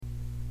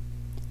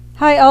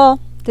Hi all,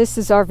 this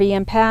is RV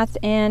Empath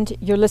and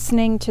you're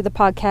listening to the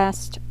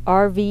podcast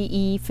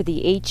RVE for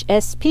the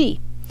HSP.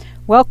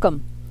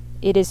 Welcome.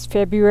 It is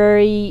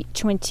February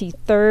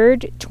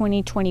 23rd,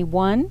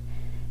 2021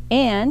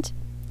 and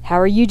how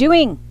are you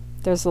doing?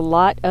 There's a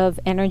lot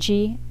of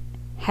energy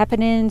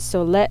happening,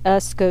 so let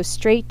us go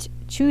straight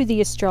to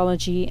the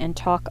astrology and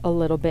talk a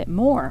little bit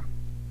more.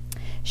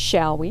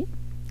 Shall we?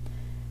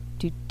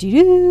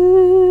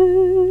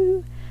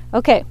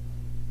 Okay.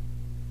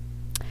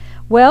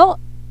 Well,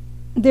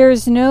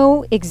 there's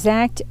no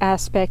exact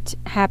aspect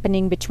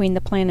happening between the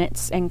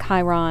planets and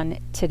Chiron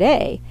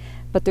today,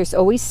 but there's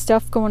always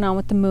stuff going on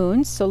with the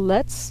moon, so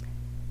let's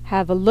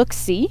have a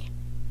look-see.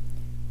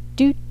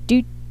 Okay.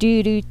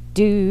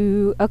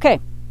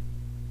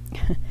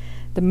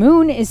 The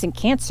moon is in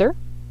Cancer,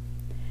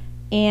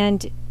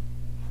 and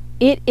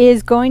it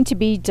is going to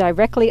be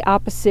directly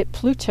opposite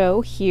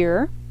Pluto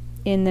here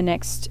in the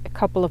next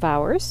couple of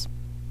hours.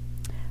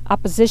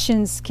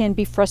 Oppositions can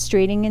be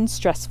frustrating and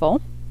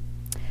stressful.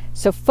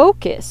 So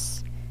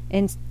focus,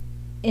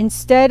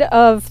 instead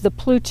of the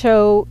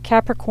Pluto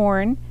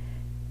Capricorn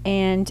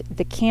and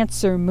the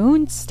Cancer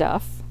moon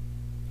stuff,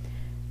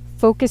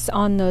 focus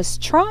on those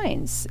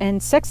trines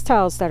and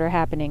sextiles that are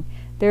happening.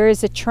 There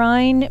is a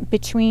trine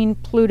between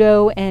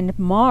Pluto and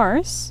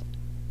Mars,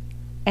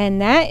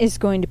 and that is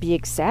going to be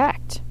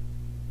exact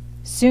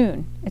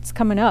soon. It's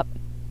coming up.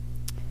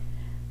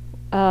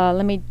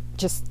 Let me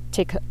just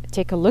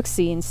take a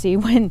look-see and see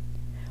when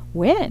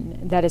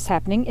that is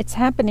happening. It's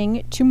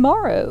happening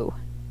tomorrow.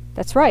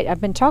 That's right, I've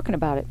been talking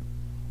about it.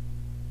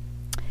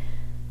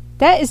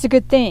 That is a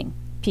good thing,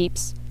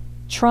 peeps.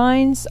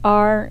 Trines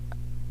are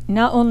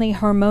not only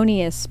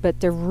harmonious, but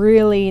they're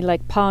really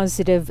like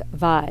positive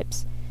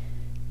vibes.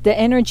 The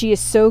energy is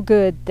so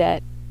good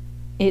that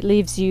it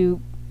leaves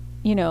you,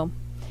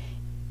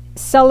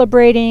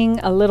 celebrating,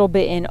 a little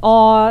bit in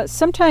awe.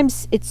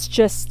 Sometimes it's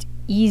just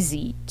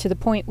easy to the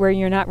point where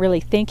you're not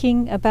really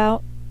thinking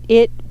about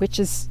it, which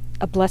is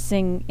a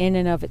blessing in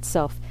and of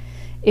itself.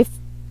 If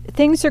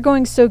things are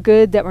going so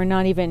good that we're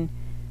not even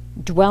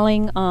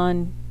dwelling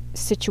on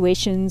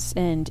situations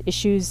and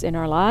issues in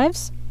our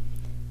lives,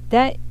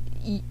 that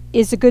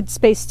is a good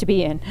space to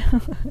be in.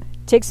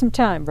 Take some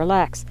time,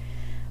 relax.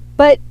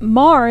 But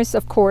Mars,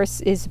 of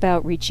course, is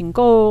about reaching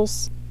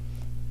goals,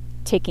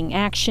 taking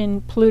action.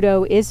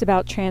 Pluto is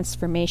about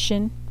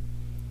transformation.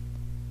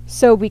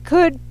 So we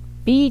could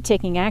be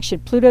taking action.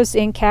 Pluto's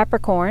in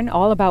Capricorn,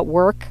 all about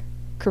work,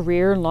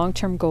 career,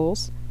 long-term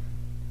goals,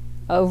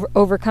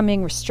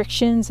 overcoming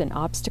restrictions and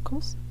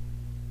obstacles.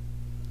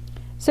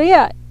 So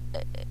yeah,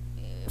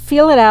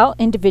 feel it out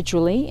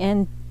individually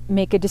and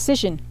make a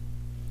decision.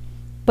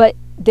 But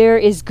there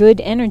is good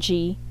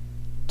energy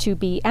to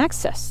be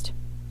accessed.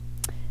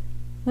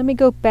 Let me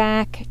go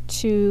back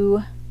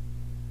to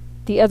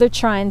the other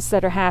trines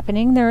that are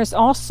happening. There is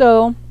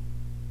also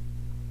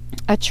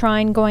a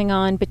trine going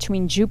on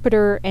between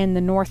Jupiter and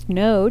the North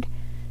Node.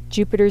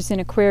 Jupiter's in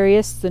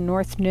Aquarius, the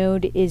North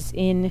Node is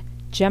in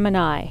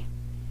Gemini.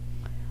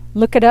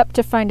 Look it up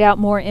to find out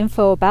more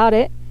info about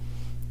it.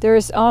 There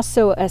is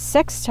also a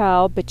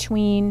sextile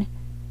between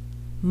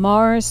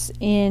Mars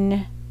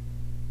in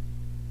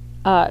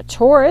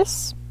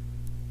Taurus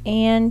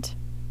and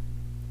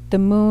the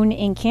moon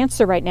in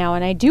Cancer right now.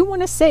 And I do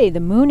want to say the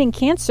moon in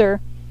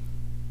Cancer,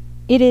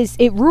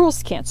 it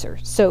rules Cancer,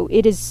 so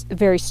it is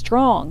very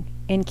strong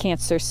in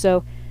Cancer.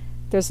 So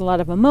there's a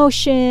lot of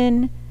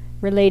emotion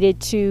related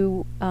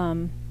to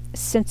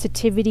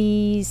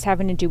sensitivities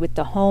having to do with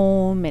the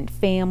home and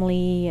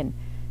family and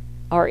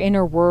our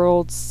inner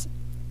world's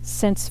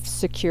sense of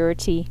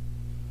security.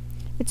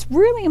 It's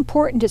really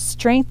important to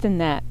strengthen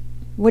that,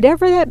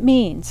 whatever that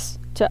means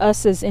to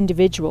us as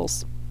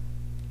individuals.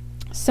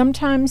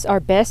 Sometimes our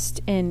best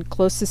and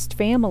closest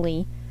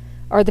family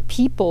are the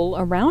people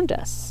around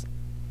us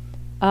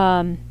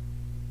in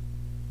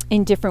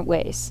different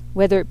ways,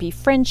 whether it be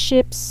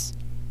friendships,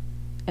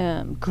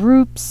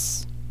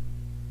 groups,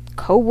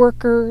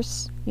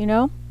 co-workers,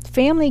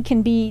 Family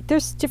can be,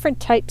 there's different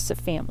types of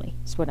family,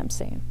 is what I'm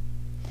saying.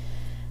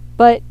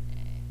 But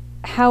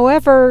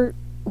however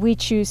we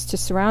choose to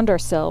surround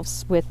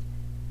ourselves with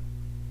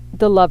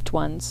the loved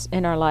ones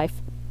in our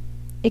life,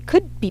 it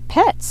could be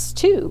pets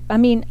too. I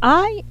mean,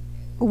 I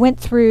went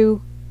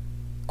through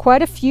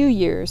quite a few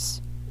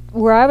years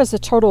where I was a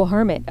total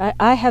hermit.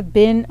 I have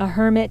been a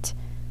hermit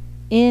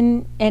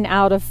in and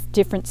out of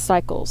different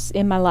cycles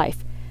in my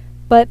life.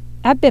 But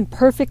I've been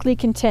perfectly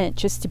content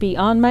just to be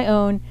on my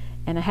own,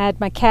 and I had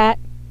my cat,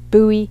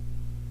 Bowie,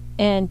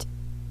 and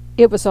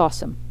it was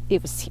awesome.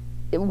 It was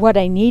what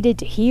I needed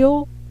to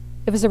heal.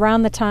 It was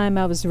around the time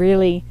I was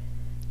really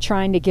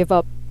trying to give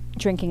up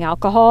drinking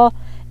alcohol,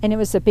 and it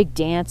was a big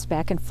dance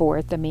back and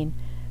forth.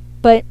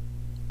 But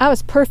I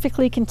was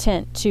perfectly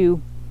content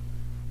to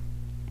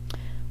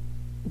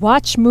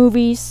watch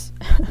movies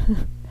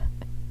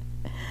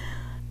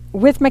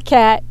with my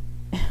cat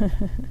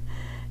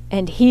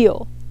and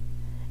heal.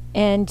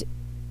 And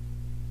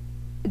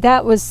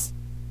that was,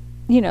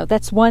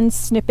 that's one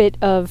snippet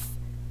of,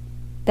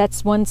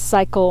 that's one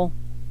cycle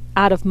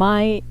out of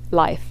my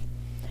life.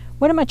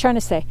 what am I trying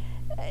to say?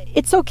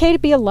 It's okay to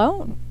be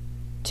alone,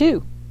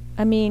 too.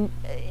 I mean,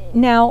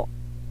 now,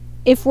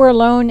 if we're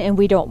alone and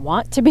we don't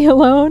want to be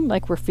alone,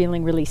 like we're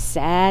feeling really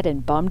sad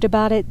and bummed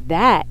about it,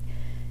 that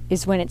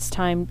is when it's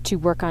time to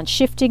work on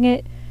shifting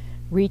it,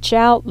 reach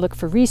out, look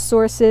for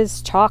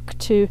resources, talk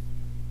to,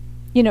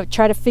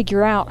 try to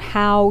figure out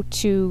how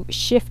to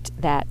shift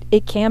that.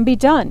 It can be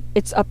done.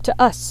 It's up to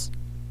us.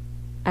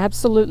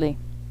 Absolutely.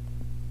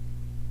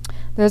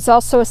 There's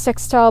also a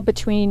sextile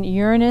between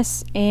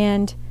Uranus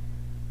and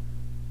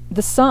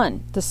the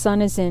Sun. The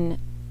Sun is in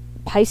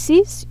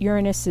Pisces.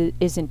 Uranus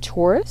is in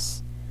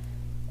Taurus.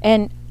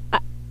 And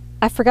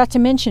I forgot to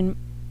mention,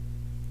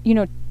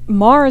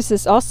 Mars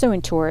is also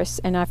in Taurus,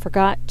 and I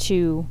forgot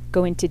to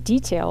go into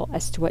detail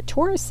as to what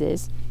Taurus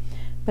is.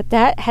 But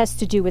that has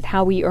to do with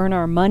how we earn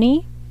our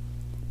money,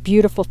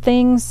 beautiful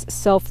things,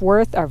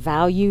 self-worth, our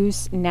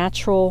values,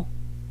 natural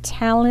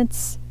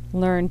talents,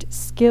 learned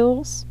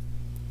skills.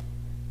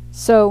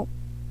 So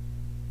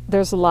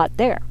there's a lot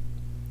there.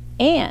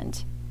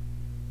 And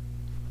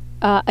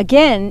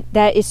again,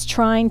 that is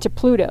trine to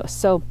Pluto.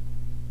 So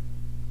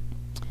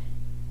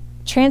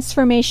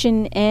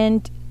transformation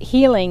and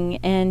healing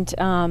and,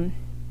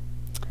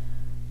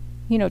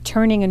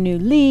 turning a new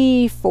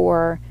leaf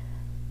or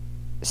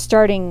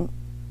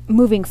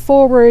moving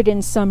forward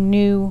in some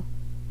new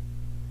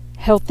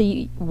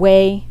healthy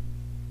way.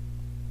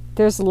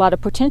 There's a lot of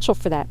potential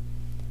for that.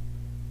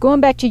 Going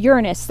back to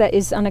Uranus, that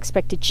is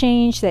unexpected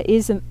change, that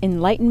is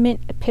enlightenment,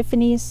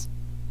 epiphanies.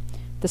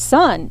 The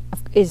Sun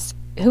is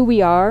who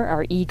we are,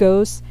 our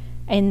egos,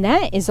 and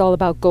that is all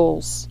about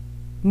goals,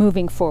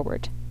 moving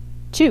forward,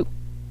 too.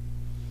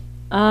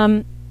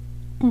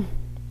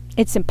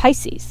 It's in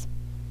Pisces.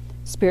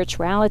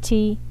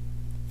 Spirituality,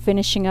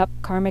 finishing up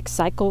karmic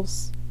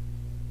cycles.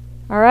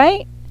 All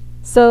right?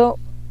 So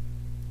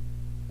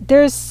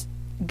there's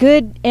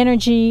good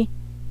energy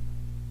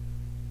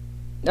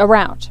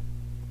around.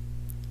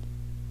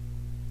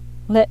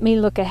 Let me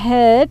look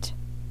ahead.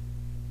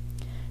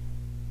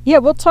 Yeah,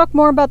 we'll talk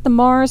more about the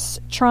Mars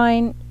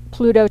trine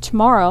Pluto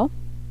tomorrow.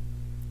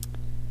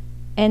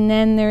 And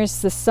then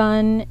there's the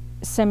Sun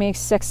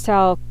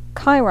semi-sextile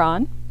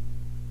Chiron.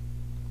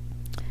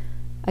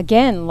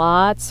 Again,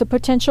 lots of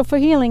potential for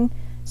healing.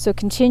 So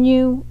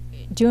continue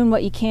doing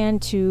what you can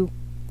to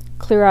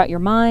clear out your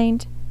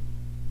mind,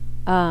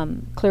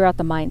 clear out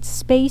the mind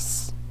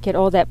space, get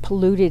all that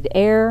polluted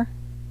air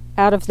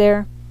out of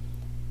there.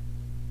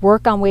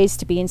 Work on ways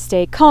to be and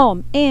stay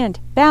calm and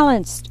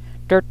balanced.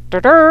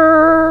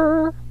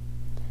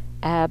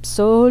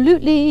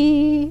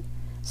 Absolutely.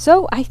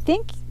 So I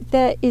think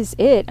that is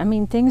it. I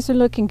mean, things are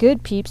looking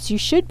good, peeps. You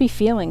should be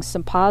feeling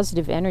some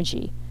positive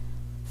energy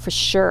for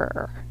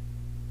sure.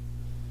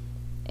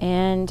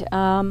 And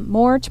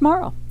more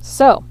tomorrow.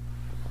 So,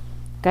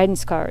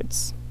 guidance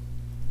cards.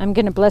 I'm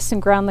going to bless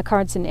and ground the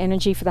cards in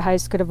energy for the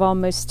highest good of all,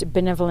 most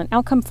benevolent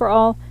outcome for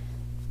all.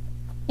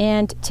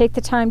 And take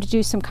the time to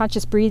do some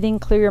conscious breathing,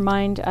 clear your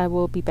mind. I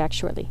will be back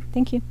shortly.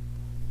 Thank you.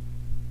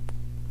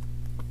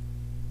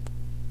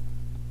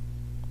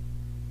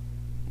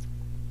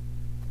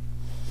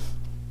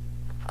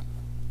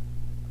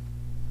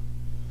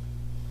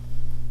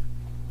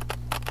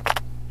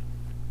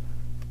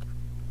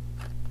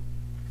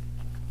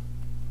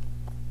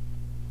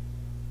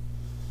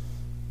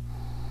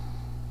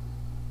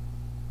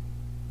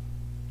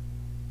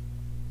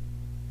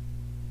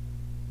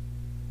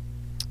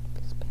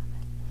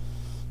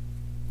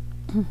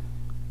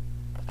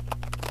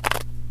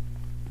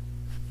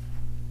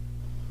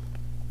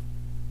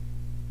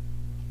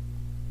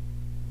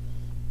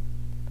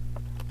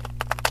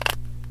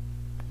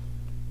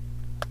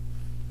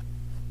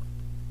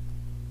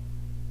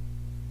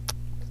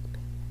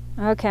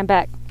 Okay, I'm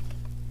back.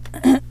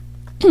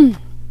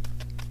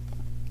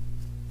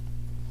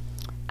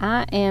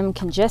 I am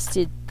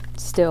congested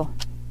still.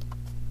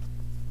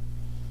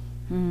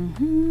 All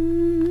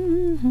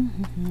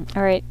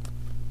right.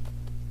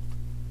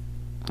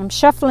 I'm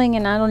shuffling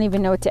and I don't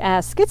even know what to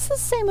ask. It's the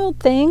same old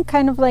thing,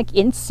 kind of like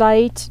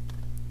insight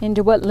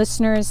into what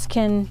listeners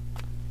can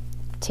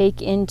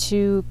take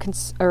into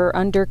or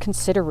under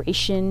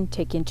consideration,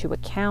 take into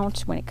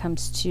account when it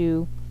comes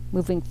to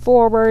moving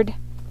forward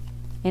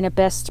in a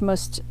best,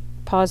 most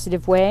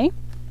positive way.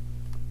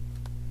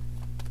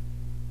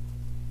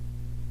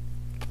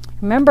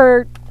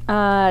 Remember,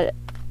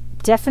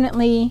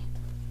 definitely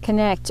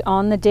connect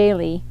on the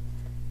daily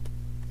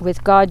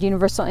with God,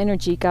 universal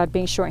energy, God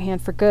being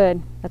shorthand for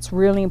good. That's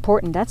really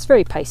important. That's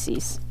very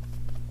Pisces.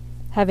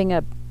 Having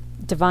a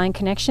divine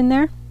connection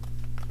there.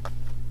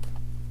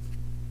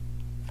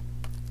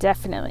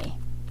 Definitely.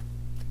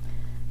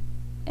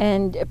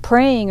 And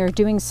praying or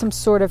doing some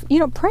sort of,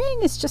 praying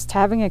is just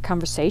having a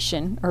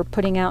conversation or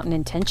putting out an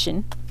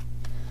intention.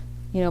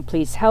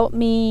 Please help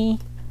me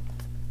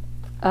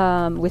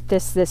with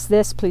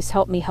this. Please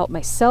help me help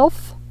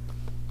myself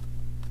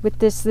with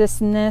this,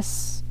 and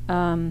this.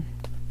 How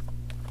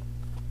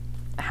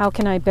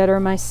can I better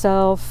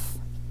myself?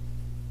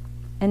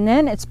 And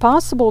then it's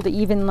possible to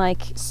even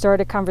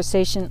start a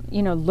conversation,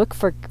 look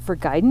for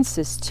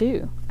guidances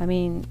too. I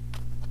mean,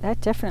 that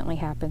definitely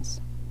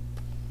happens.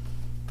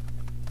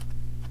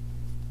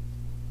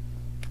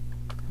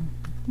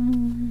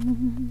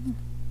 And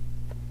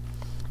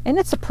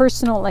it's a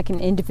personal, like an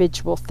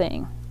individual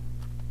thing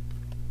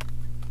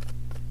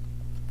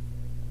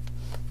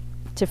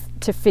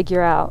to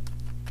figure out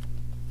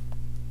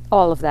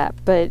all of that.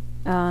 But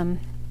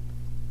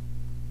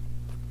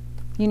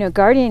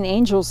guardian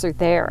angels are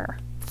there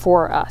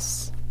for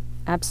us.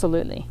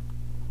 Absolutely.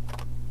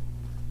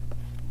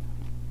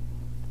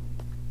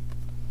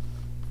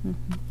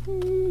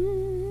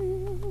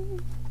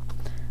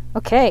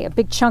 Okay, a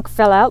big chunk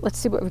fell out. Let's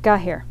see what we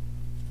got here.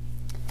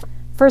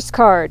 First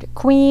card,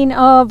 Queen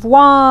of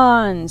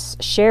Wands,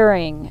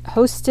 sharing,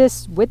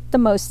 hostess with the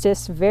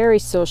mostess, very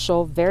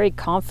social, very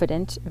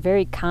confident,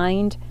 very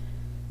kind,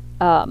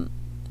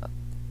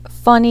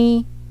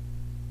 funny,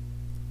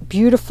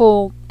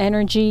 beautiful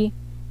energy,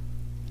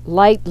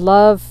 light,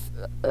 love,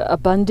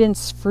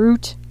 abundance,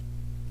 fruit.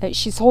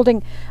 She's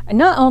holding,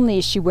 not only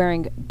is she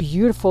wearing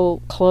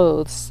beautiful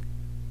clothes,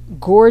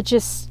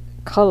 gorgeous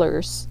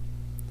colors,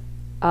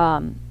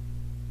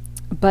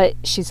 but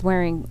she's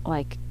wearing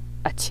like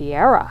a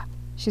tiara.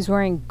 She's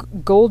wearing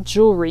gold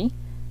jewelry,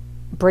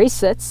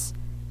 bracelets,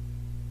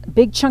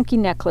 big chunky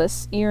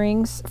necklace,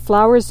 earrings,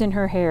 flowers in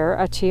her hair,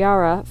 a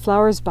tiara,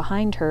 flowers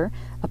behind her,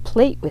 a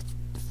plate with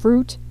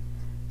fruit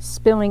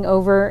spilling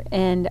over,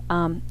 and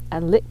a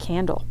lit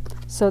candle.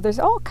 So there's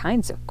all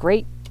kinds of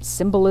great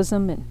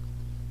symbolism and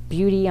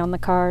beauty on the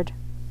card.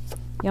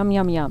 Yum,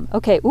 yum, yum.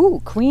 Okay,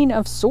 Queen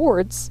of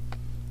Swords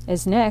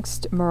is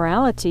next.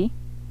 Morality.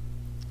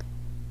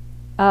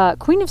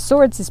 Queen of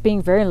Swords is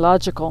being very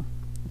logical,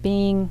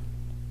 being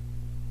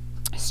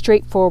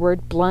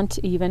straightforward, blunt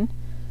even.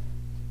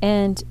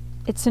 And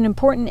it's an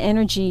important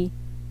energy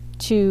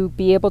to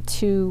be able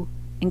to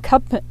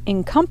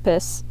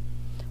encompass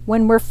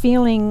when we're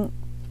feeling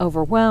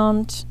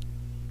overwhelmed,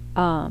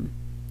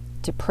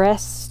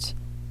 depressed,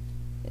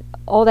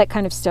 all that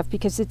kind of stuff,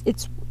 because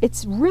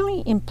it's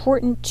really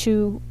important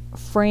to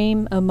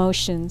frame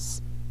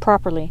emotions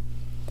properly.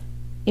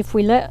 If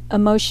we let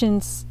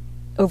emotions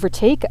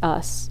overtake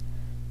us,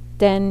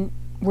 then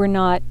we're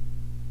not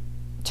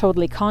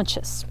totally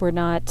conscious. We're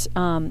not,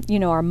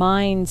 our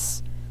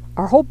minds,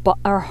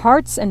 our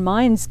hearts and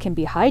minds can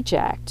be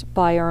hijacked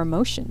by our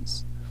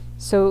emotions.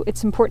 So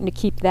it's important to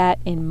keep that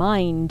in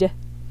mind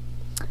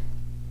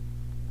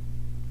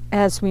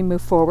as we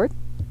move forward.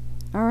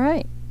 All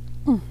right.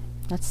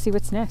 Let's see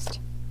what's next.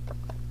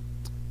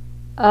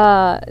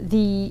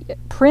 The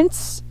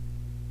Prince,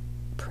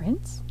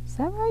 is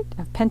that right?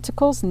 Of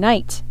Pentacles,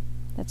 Knight.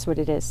 That's what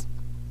it is.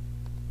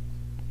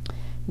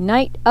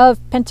 Knight of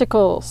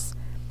Pentacles.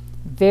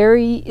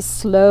 Very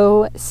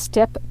slow,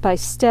 step by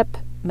step,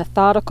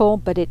 methodical,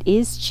 but it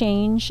is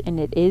change and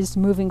it is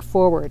moving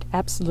forward.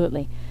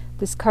 Absolutely.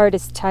 This card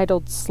is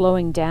titled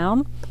Slowing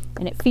Down,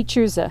 and it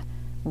features a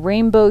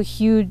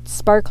rainbow-hued,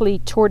 sparkly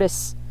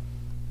tortoise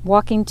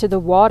walking to the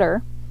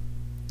water,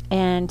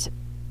 and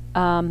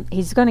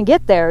he's going to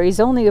get there. He's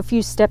only a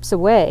few steps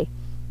away.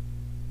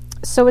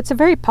 So it's a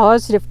very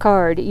positive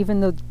card,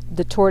 even though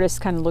the tortoise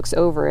kind of looks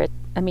over it.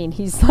 I mean,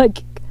 he's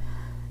like,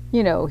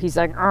 he's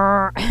like,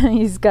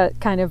 he's got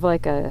kind of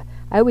like I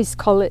always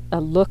call it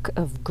a look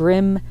of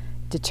grim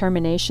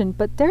determination,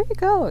 but there you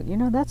go.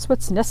 That's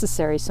what's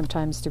necessary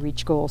sometimes to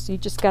reach goals. You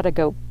just got to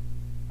go,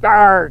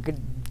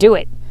 do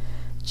it.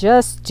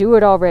 Just do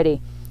it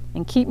already.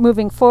 And keep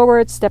moving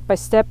forward step by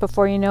step.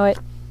 Before you know it,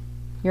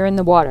 you're in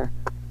the water.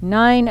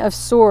 9 of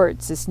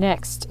Swords is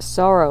next.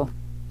 Sorrow.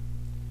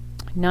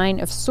 9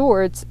 of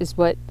Swords is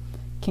what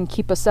can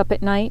keep us up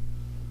at night.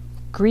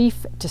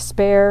 Grief,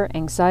 despair,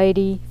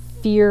 anxiety,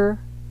 fear.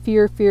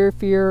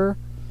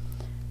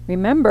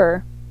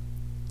 Remember,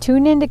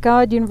 tune into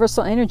God,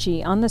 universal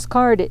energy. On this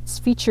card, it's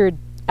featured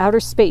outer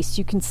space.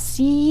 You can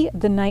see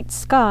the night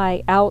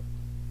sky out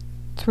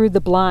through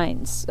the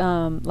blinds,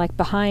 like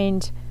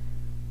behind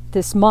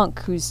this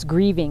monk who's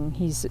grieving.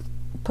 He's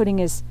putting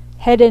his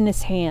head in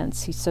his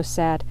hands. He's so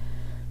sad.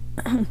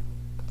 And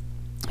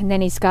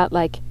then he's got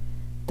like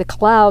the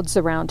clouds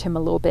around him a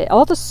little bit.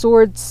 All the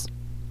Swords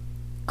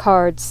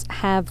cards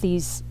have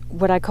these,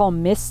 what I call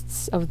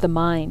mists of the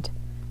mind,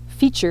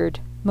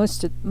 featured.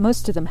 Most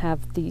of them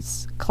have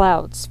these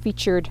clouds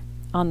featured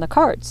on the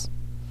cards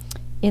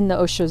in the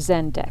Osho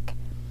Zen deck.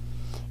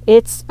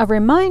 It's a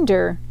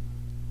reminder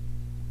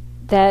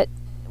that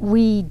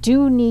we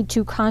do need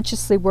to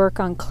consciously work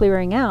on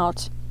clearing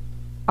out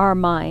our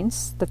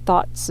minds, the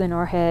thoughts in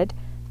our head,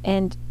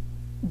 and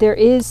there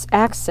is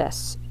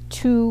access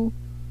to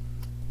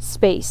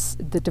space,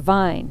 the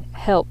divine,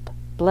 help,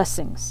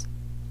 blessings.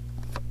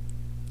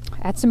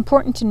 That's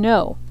important to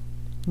know.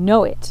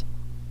 Know it.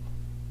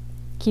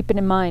 Keep it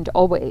in mind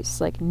always,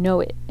 like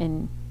know it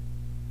in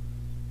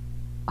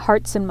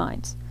hearts and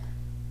minds.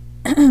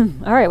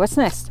 All right, what's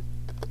next?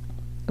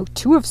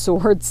 2 of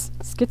Swords,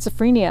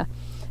 Schizophrenia.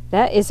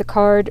 That is a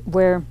card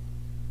where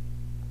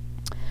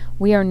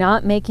we are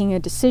not making a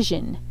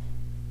decision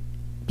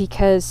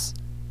because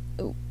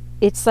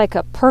it's like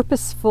a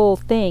purposeful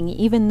thing,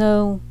 even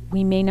though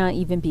we may not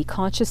even be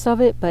conscious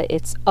of it, but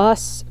it's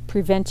us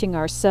preventing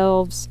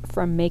ourselves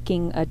from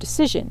making a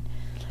decision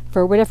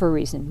for whatever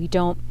reason. We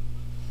don't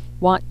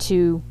want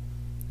to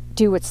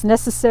do what's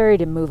necessary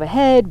to move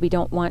ahead. We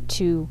don't want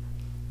to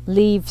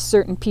leave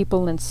certain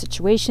people and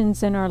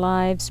situations in our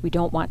lives. We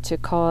don't want to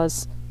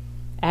cause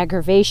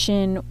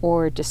aggravation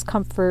or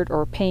discomfort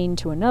or pain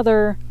to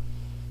another.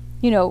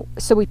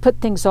 So we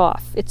put things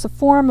off. It's a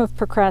form of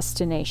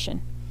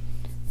procrastination.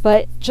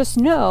 But just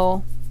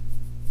know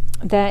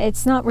that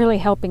it's not really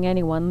helping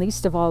anyone,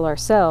 least of all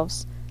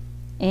ourselves.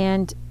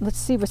 And let's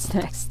see what's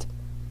next.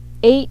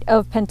 8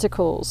 of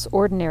Pentacles,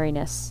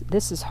 ordinariness.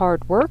 This is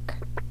hard work.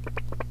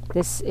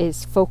 This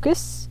is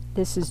focus.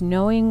 This is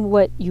knowing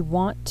what you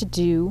want to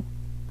do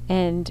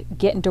and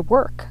getting to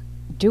work,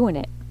 doing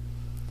it.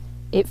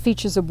 It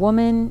features a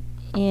woman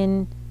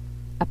in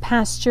a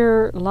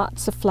pasture,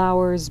 lots of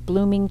flowers,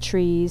 blooming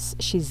trees.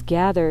 She's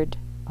gathered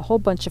a whole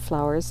bunch of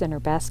flowers in her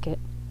basket.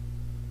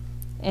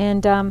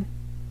 And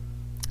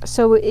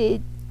so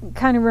it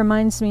kind of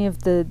reminds me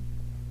of the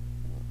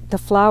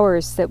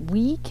flowers that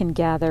we can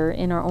gather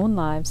in our own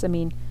lives. I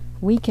mean,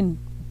 we can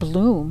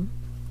bloom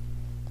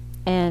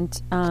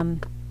and,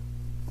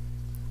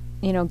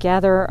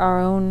 gather our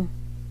own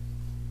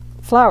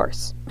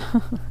flowers.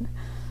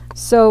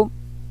 So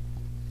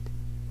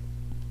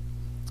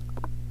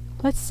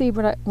let's see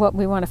what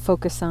we want to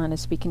focus on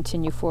as we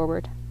continue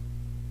forward.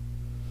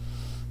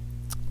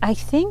 I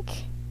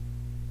think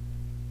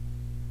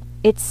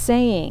it's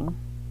saying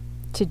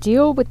to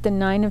deal with the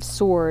 9 of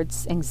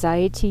Swords,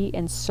 anxiety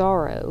and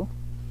sorrow,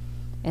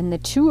 and the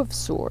 2 of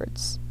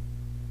Swords,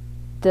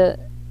 the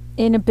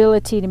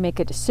inability to make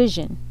a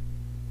decision.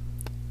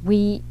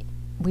 We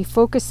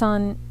focus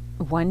on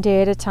one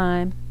day at a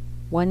time,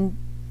 one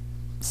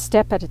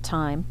step at a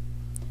time,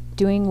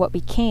 doing what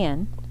we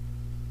can,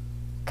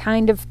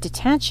 kind of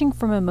detaching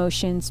from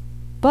emotions,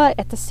 but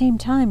at the same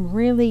time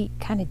really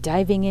kind of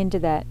diving into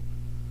that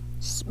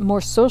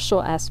more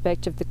social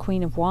aspect of the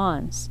Queen of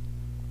Wands,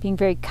 being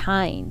very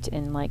kind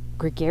and like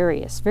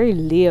gregarious, very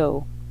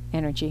Leo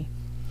energy.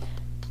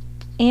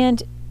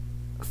 And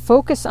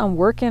focus on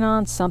working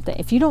on something.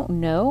 If you don't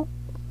know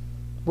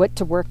what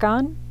to work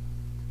on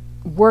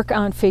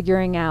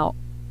figuring out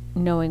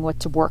knowing what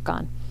to work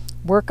on.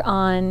 Work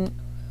on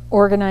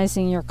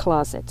organizing your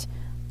closet.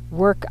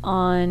 Work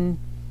on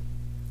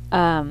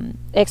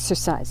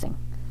exercising.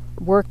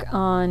 Work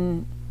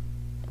on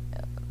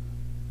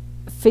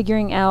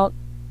figuring out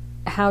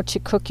how to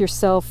cook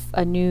yourself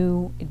a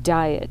new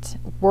diet.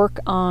 Work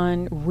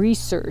on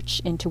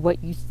research into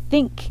what you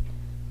think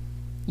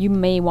you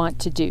may want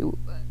to do.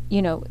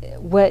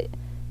 What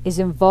is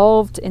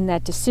involved in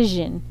that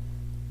decision.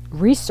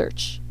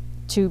 Research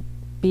to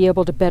be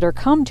able to better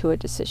come to a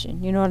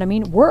decision. You know what I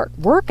mean?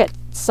 Work at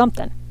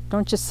something.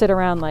 Don't just sit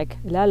around like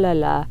la la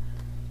la.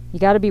 You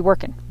got to be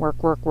working.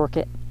 Work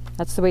it.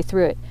 That's the way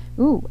through it.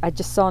 Ooh, I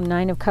just saw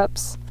 9 of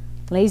Cups.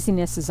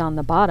 Laziness is on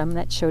the bottom.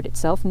 That showed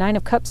itself. 9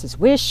 of Cups is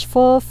wish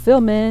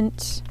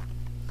fulfillment.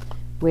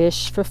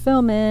 Wish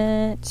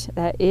fulfillment.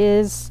 That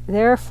is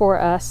there for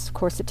us. Of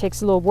course, it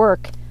takes a little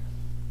work.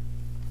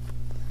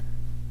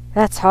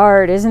 That's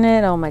hard, isn't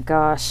it? Oh my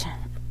gosh.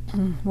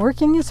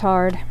 Working is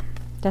hard.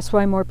 That's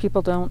why more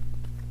people don't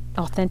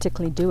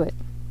authentically do it.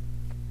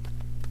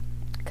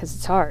 Because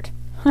it's hard.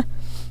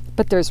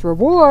 But there's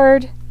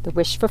reward. The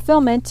wish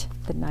fulfillment.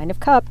 The 9 of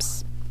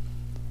Cups.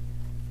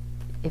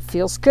 It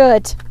feels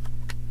good.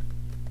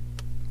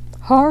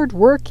 Hard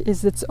work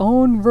is its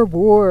own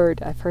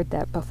reward. I've heard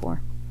that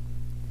before.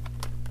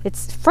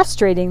 It's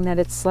frustrating that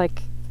it's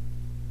like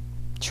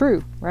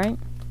true, right?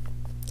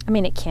 I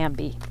mean, it can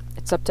be.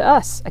 It's up to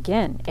us.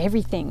 Again,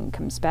 everything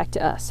comes back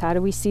to us. How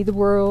do we see the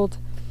world?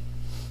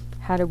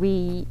 How do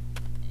we,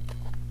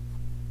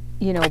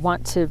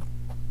 want to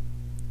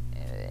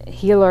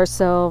heal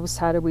ourselves?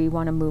 How do we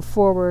want to move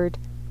forward?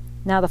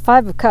 Now, the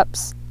 5 of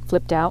Cups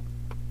flipped out.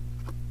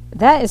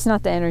 That is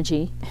not the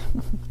energy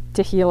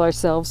to heal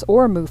ourselves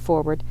or move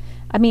forward.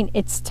 I mean,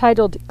 it's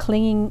titled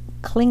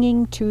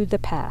clinging to the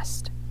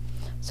past.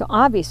 So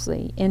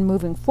obviously, in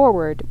moving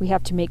forward, we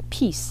have to make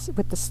peace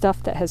with the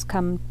stuff that has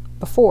come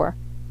before.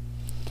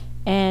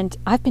 And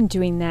I've been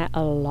doing that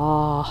a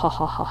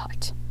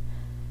lot.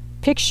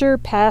 Picture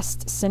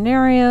past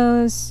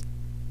scenarios,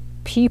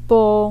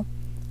 people,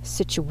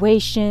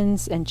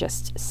 situations, and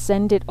just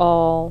send it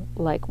all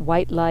like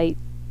white light,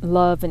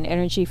 love, and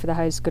energy for the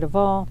highest good of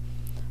all.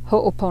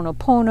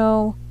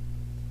 Ho'oponopono,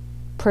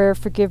 prayer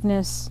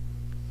forgiveness.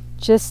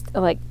 Just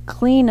like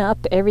clean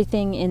up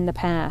everything in the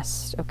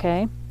past,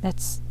 okay?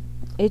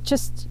 It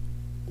just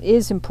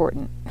is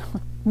important.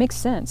 Makes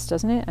sense,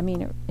 doesn't it? I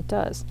mean, it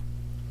does.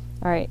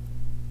 All right.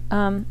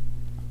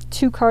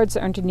 2 cards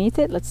are underneath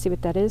it. Let's see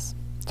what that is.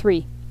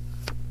 3.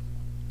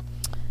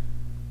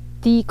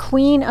 The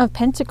Queen of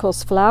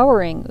Pentacles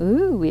flowering.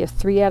 Ooh, we have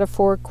 3 out of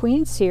 4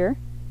 queens here.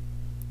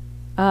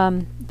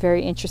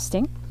 Very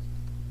interesting.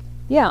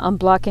 Yeah,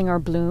 unblocking our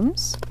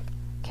blooms.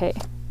 Okay.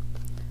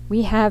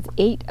 We have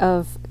 8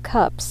 of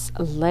Cups,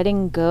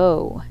 letting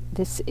go.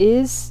 This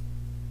is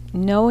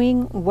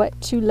knowing what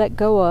to let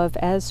go of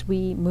as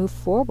we move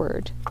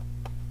forward.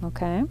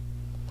 Okay?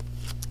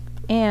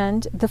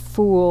 And the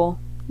Fool.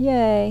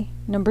 Yay.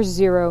 Number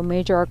 0,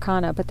 Major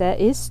Arcana. But that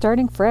is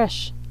starting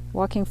fresh.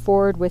 Walking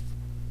forward with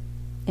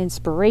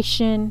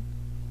inspiration,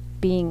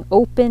 being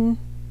open,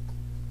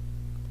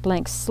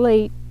 blank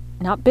slate,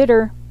 not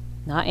bitter,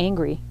 not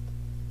angry,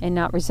 and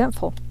not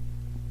resentful.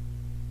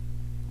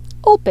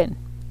 Open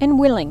and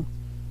willing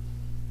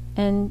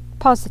and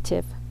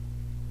positive.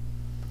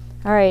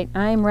 All right,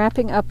 I'm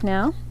wrapping up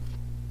now.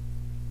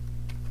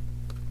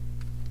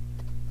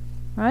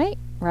 Right?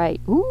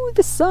 Right. Ooh,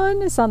 the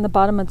Sun is on the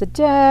bottom of the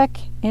deck.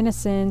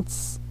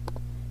 Innocence.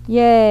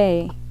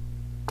 Yay.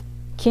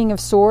 King of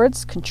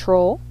Swords,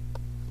 control.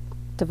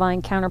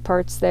 Divine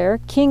counterparts there.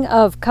 King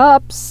of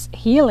Cups,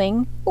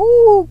 healing.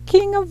 Ooh,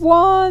 King of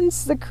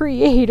Wands, the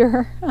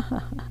creator.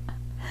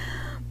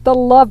 The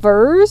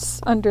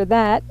Lovers, under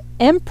that.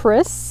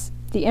 Empress,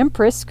 the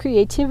Empress,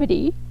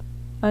 creativity,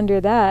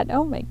 under that.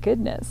 Oh my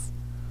goodness.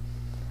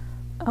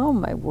 Oh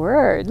my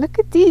word. Look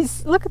at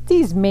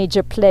these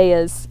major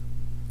players.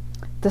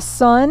 The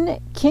Sun,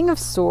 King of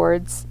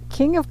Swords,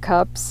 King of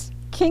Cups,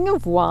 King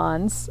of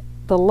Wands,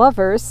 the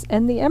Lovers,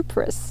 and the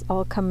Empress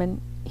all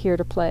coming here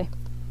to play.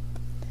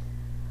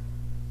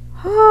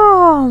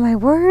 Oh my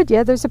word.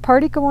 Yeah, there's a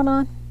party going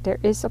on. There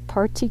is a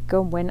party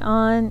going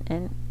on,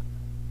 and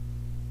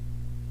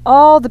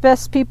all the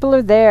best people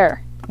are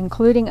there,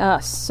 including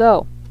us.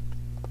 So,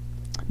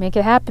 make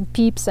it happen,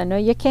 peeps. I know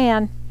you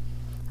can.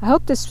 I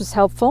hope this was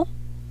helpful.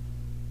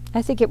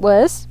 I think it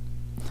was.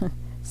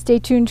 Stay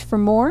tuned for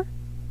more.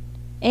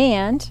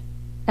 And,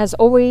 as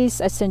always,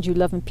 I send you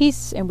love and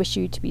peace and wish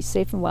you to be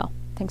safe and well.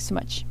 Thanks so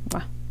much.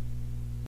 Mwah.